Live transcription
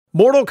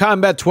Mortal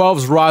Kombat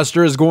 12's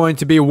roster is going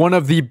to be one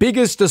of the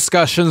biggest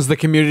discussions the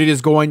community is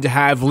going to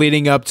have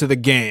leading up to the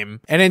game.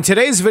 And in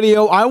today's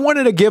video, I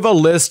wanted to give a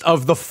list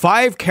of the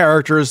 5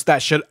 characters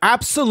that should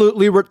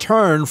absolutely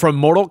return from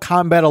Mortal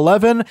Kombat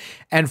 11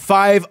 and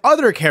 5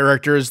 other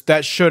characters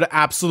that should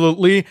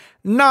absolutely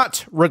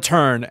not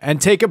return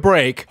and take a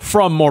break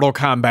from Mortal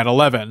Kombat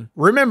 11.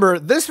 Remember,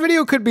 this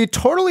video could be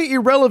totally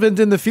irrelevant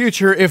in the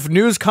future if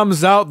news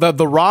comes out that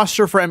the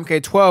roster for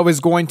MK12 is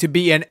going to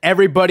be an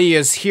everybody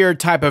is here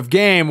type of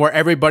game where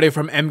everybody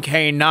from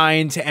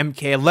MK9 to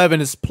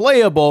MK11 is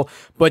playable,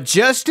 but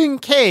just in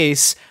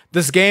case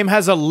this game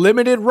has a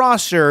limited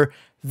roster,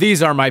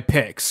 these are my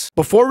picks.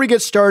 Before we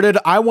get started,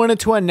 I wanted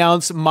to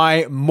announce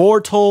my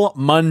Mortal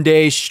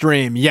Monday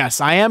stream.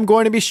 Yes, I am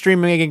going to be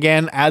streaming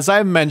again, as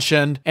I've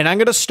mentioned, and I'm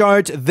going to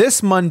start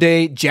this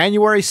Monday,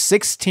 January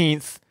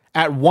 16th,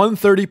 at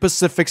 1:30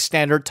 Pacific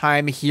Standard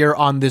Time here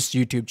on this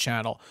YouTube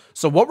channel.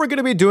 So what we're going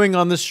to be doing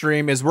on the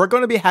stream is we're going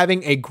to be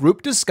having a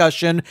group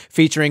discussion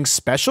featuring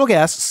special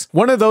guests.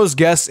 One of those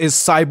guests is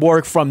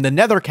Cyborg from the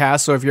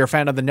Nethercast, so if you're a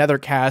fan of the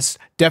Nethercast,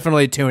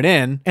 definitely tune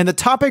in. And the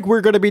topic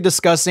we're going to be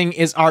discussing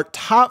is our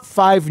top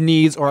 5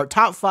 needs or our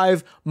top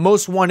 5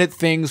 most wanted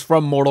things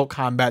from Mortal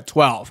Kombat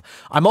 12.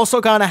 I'm also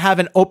going to have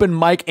an open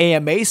mic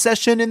AMA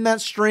session in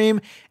that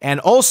stream, and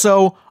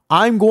also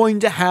I'm going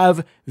to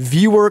have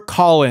viewer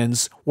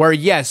call-ins where,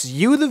 yes,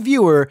 you, the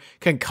viewer,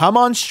 can come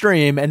on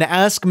stream and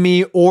ask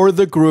me or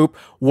the group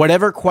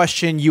whatever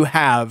question you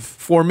have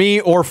for me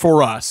or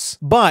for us.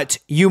 But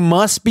you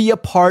must be a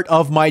part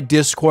of my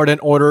Discord in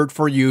order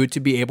for you to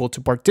be able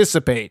to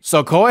participate.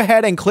 So go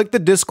ahead and click the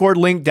Discord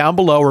link down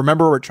below.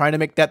 Remember, we're trying to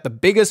make that the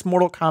biggest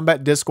Mortal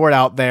Kombat Discord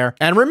out there.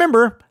 And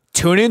remember,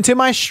 tune into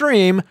my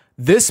stream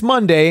this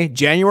Monday,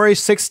 January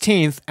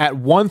 16th at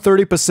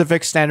 1:30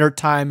 Pacific Standard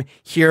Time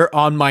here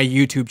on my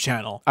YouTube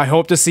channel. I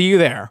hope to see you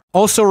there.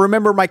 Also,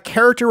 remember, my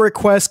character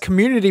request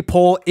community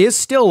poll is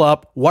still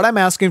up. What I'm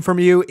asking from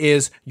you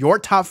is your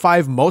top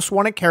 5 most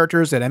wanted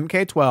characters at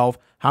MK12,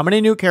 how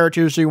many new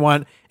characters you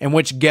want, and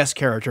which guest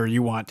character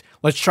you want.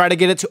 Let's try to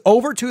get it to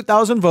over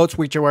 2,000 votes,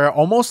 which we're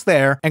almost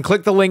there, and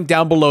click the link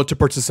down below to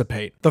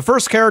participate. The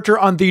first character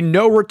on the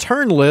no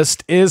return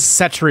list is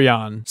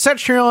Cetrion.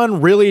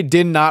 Cetrion really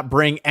did not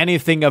bring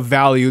anything of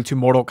value to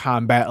Mortal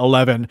Kombat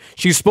 11.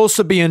 She's supposed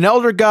to be an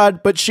Elder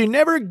God, but she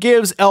never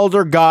gives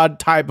Elder God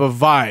type of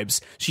vibes.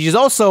 She's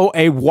also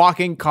a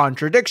walking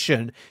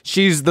contradiction.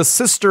 She's the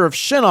sister of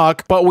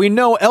Shinnok, but we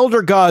know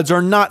Elder Gods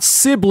are not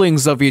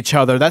siblings of each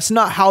other. That's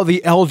not how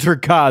the Elder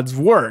Gods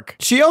work.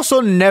 She also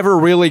never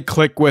really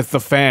clicked with the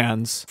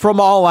fans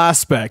from all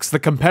aspects. The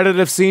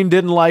competitive scene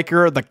didn't like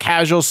her, the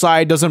casual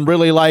side doesn't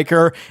really like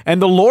her,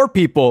 and the lore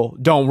people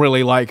don't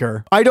really like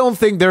her. I don't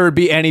think there would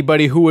be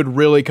anybody who would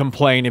really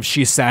complain if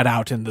she sat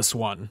out in this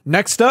one.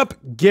 Next up,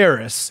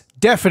 Garrus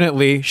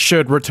definitely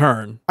should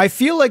return. I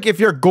feel like if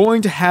you're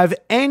going to have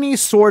any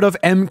sort of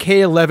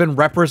MK11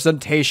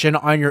 representation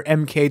on your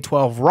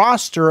MK12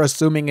 roster,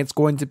 assuming it's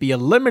going to be a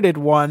limited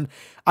one,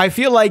 I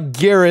feel like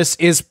Garrus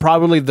is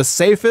probably the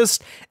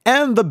safest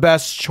and the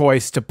best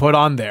choice to put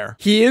on there.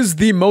 He is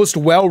the most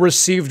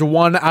well-received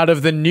one out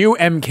of the new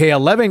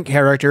MK11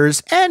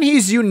 characters, and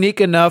he's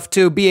unique enough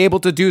to be able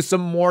to do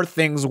some more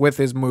things with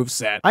his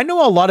moveset. I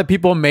know a lot of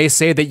people may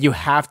say that you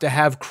have to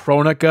have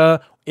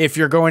Kronika if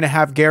you're going to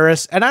have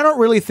Garrus, and I don't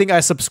really think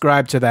I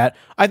subscribe to that.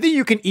 I think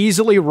you can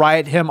easily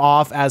write him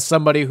off as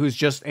somebody who's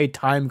just a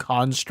time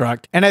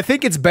construct, and I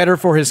think it's better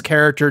for his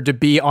character to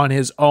be on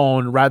his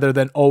own rather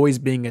than always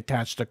being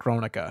attached to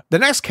Kronika. The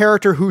next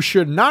character who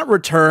should not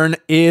return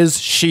is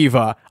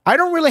Shiva. I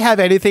don't really have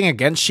anything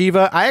against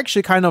Shiva. I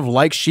actually kind of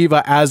like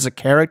Shiva as a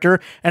character,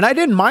 and I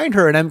didn't mind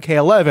her in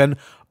MK11,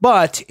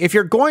 but if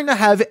you're going to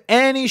have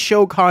any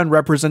Shokan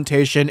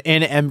representation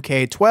in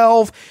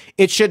MK12,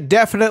 it should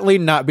definitely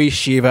not be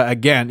Shiva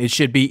again. It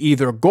should be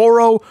either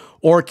Goro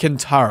or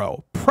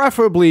Kintaro.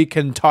 Preferably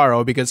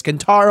Kintaro, because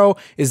Kintaro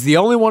is the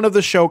only one of the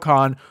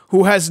Shokan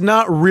who has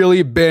not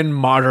really been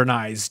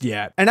modernized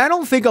yet. And I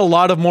don't think a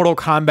lot of Mortal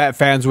Kombat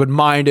fans would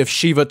mind if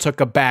Shiva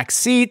took a back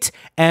seat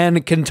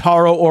and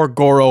Kintaro or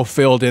Goro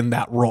filled in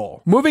that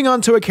role. Moving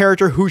on to a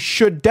character who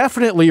should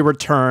definitely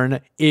return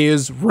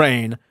is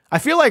Rain. I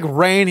feel like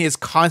Rain is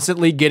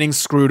constantly getting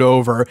screwed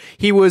over.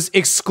 He was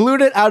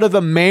excluded out of the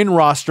main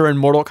roster in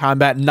Mortal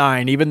Kombat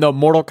 9, even though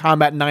Mortal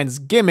Kombat 9's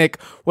gimmick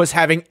was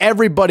having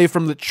everybody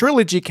from the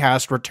Trilogy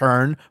cast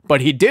return, but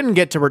he didn't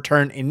get to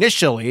return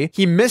initially.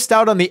 He missed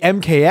out on the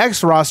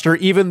MKX roster,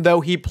 even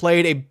though he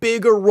played a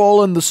bigger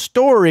role in the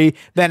story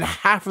than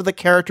half of the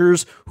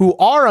characters who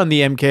are on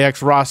the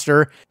MKX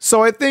roster.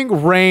 So I think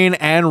Rain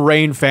and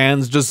Rain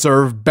fans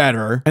deserve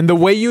better. And the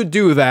way you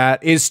do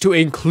that is to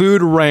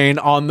include Rain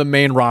on the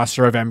main roster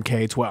of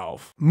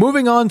MK12.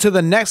 Moving on to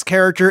the next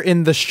character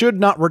in the should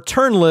not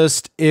return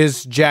list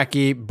is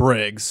Jackie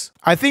Briggs.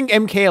 I think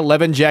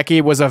MK11 Jackie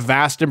was a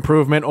vast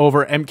improvement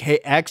over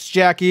MKX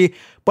Jackie,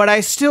 but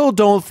I still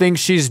don't think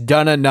she's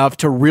done enough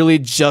to really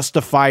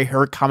justify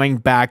her coming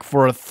back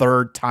for a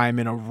third time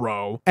in a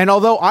row. And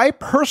although I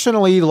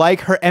personally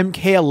like her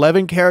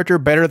MK11 character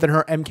better than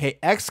her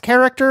MKX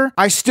character,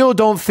 I still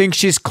don't think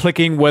she's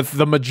clicking with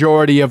the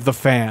majority of the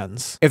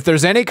fans. If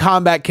there's any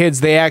combat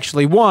kids they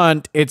actually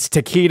want, it's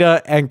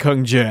Takeda and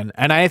Kung Jin.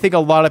 And I think a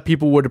lot of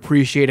people would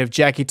appreciate if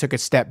Jackie took a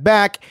step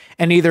back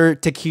and either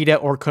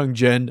Takeda or Kung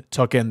Jin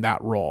took in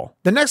that role.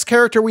 The next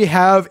character we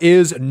have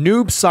is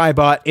Noob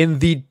Saibot in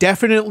the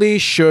definitely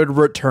should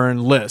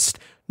return list.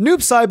 Noob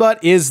Saibot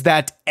is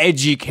that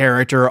edgy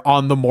character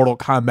on the Mortal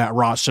Kombat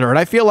roster, and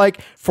I feel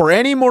like for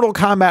any Mortal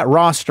Kombat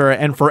roster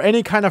and for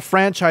any kind of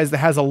franchise that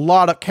has a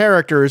lot of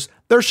characters,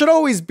 there should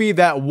always be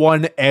that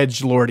one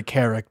edgelord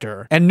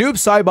character. And Noob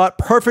Saibot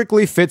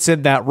perfectly fits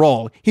in that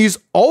role. He's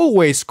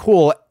always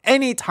cool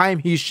anytime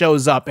he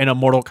shows up in a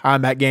Mortal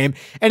Kombat game,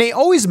 and he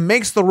always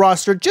makes the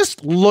roster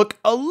just look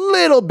a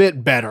little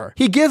bit better.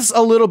 He gives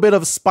a little bit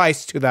of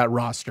spice to that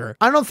roster.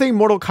 I don't think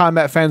Mortal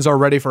Kombat fans are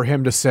ready for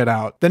him to sit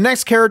out. The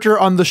next character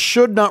on the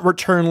should not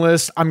return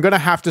list, I'm gonna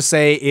have to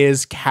say,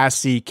 is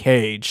Cassie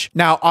Cage.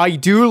 Now, I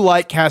do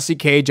like Cassie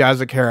Cage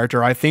as a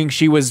character. I think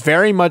she was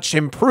very much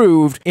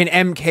improved in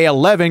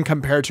MK11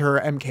 compared to her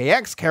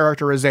MKX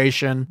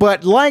characterization,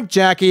 but like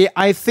Jackie,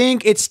 I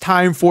think it's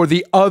time for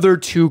the other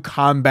two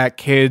combat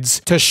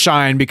kids to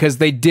shine because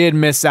they did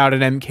miss out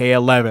in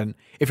MK11.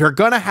 If you're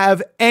gonna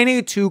have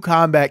any two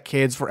combat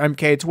kids for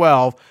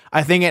MK12,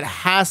 I think it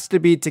has to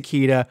be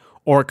Takeda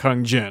or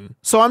Kung Jin.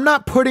 So I'm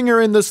not putting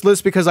her in this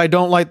list because I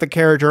don't like the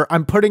character.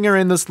 I'm putting her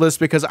in this list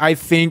because I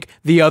think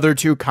the other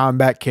two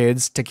combat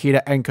kids,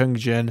 Takeda and Kung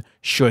Jin,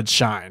 should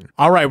shine.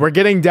 All right, we're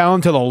getting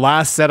down to the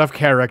last set of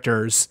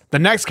characters. The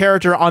next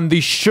character on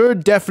the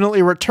should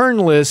definitely return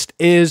list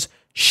is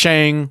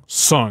Shang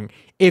Tsung.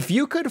 If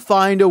you could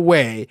find a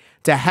way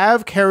to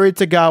have Cary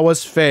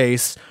Tagawa's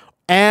face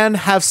and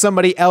have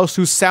somebody else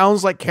who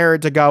sounds like Cary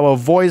Tagawa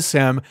voice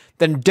him,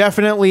 then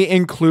definitely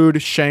include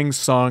Shang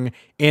Tsung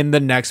in the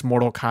next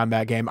Mortal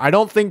Kombat game. I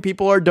don't think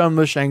people are done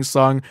with Shang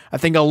Tsung. I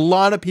think a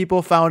lot of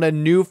people found a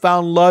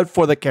newfound love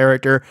for the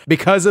character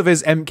because of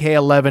his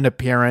MK11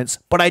 appearance,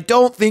 but I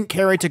don't think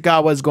Cary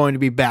Tagawa is going to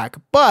be back.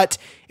 But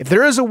if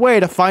there is a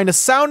way to find a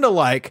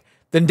sound-alike,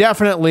 then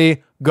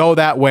definitely go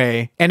that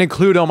way and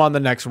include him on the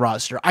next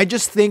roster. I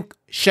just think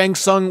Shang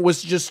Tsung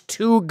was just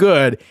too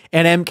good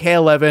in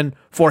MK11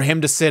 for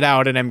him to sit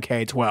out in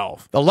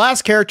MK12. The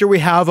last character we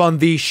have on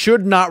the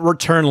should not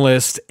return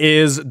list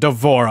is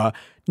D'Vorah.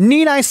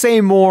 Need I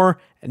say more?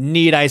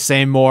 Need I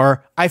say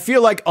more? I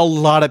feel like a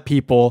lot of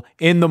people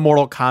in the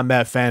Mortal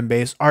Kombat fan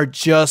base are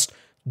just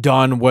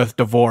done with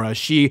D'Vorah.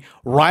 She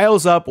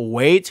riles up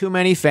way too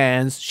many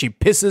fans. She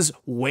pisses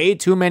way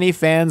too many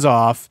fans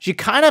off. She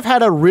kind of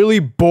had a really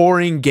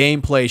boring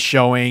gameplay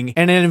showing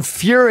and an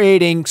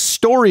infuriating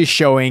story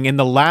showing in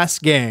the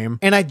last game.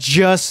 And I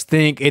just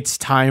think it's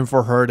time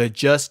for her to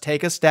just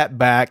take a step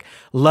back.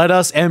 Let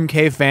us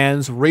MK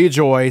fans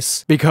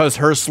rejoice because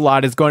her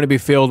slot is going to be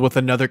filled with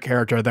another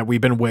character that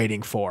we've been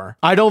waiting for.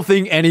 I don't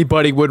think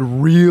anybody would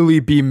really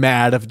be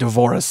mad if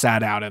D'Vorah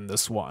sat out in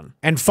this one.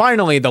 And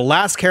finally, the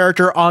last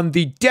character on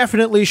the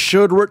definitely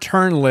should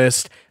return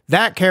list,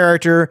 that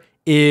character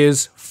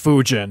is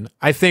Fujin.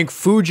 I think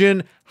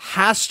Fujin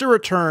has to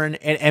return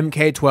in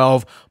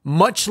MK12,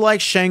 much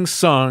like Shang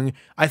Tsung.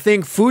 I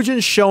think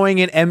Fujin's showing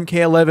in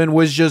MK11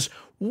 was just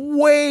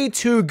way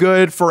too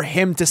good for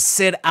him to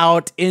sit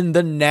out in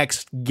the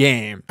next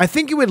game. I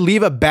think it would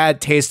leave a bad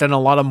taste in a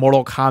lot of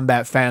Mortal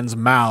Kombat fans'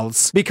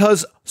 mouths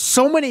because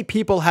so many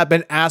people have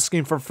been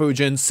asking for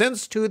Fujin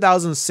since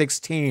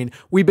 2016.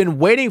 We've been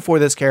waiting for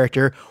this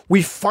character.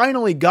 We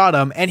finally got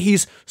him, and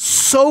he's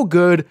so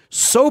good,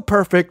 so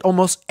perfect.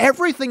 Almost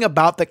everything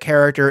about the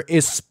character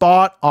is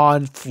spot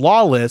on,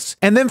 flawless.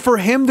 And then for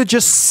him to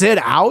just sit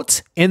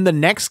out in the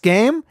next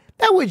game,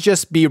 that would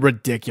just be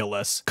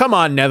ridiculous. Come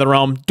on,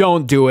 NetherRealm,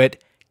 don't do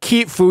it.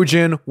 Keep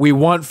Fujin. We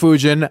want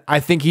Fujin. I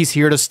think he's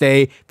here to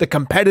stay. The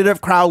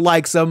competitive crowd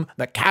likes him,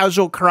 the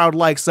casual crowd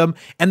likes him,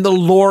 and the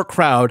lore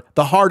crowd,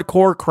 the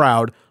hardcore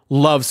crowd,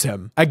 loves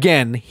him.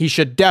 Again, he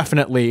should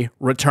definitely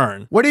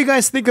return. What do you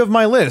guys think of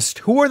my list?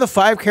 Who are the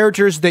 5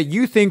 characters that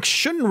you think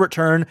shouldn't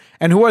return,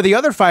 and who are the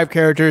other 5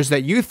 characters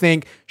that you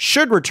think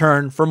should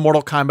return for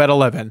Mortal Kombat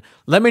 11?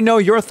 Let me know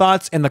your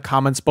thoughts in the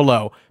comments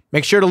below.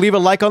 Make sure to leave a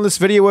like on this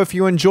video if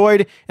you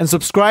enjoyed, and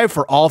subscribe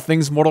for all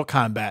things Mortal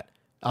Kombat.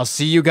 I'll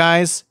see you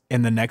guys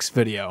in the next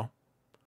video.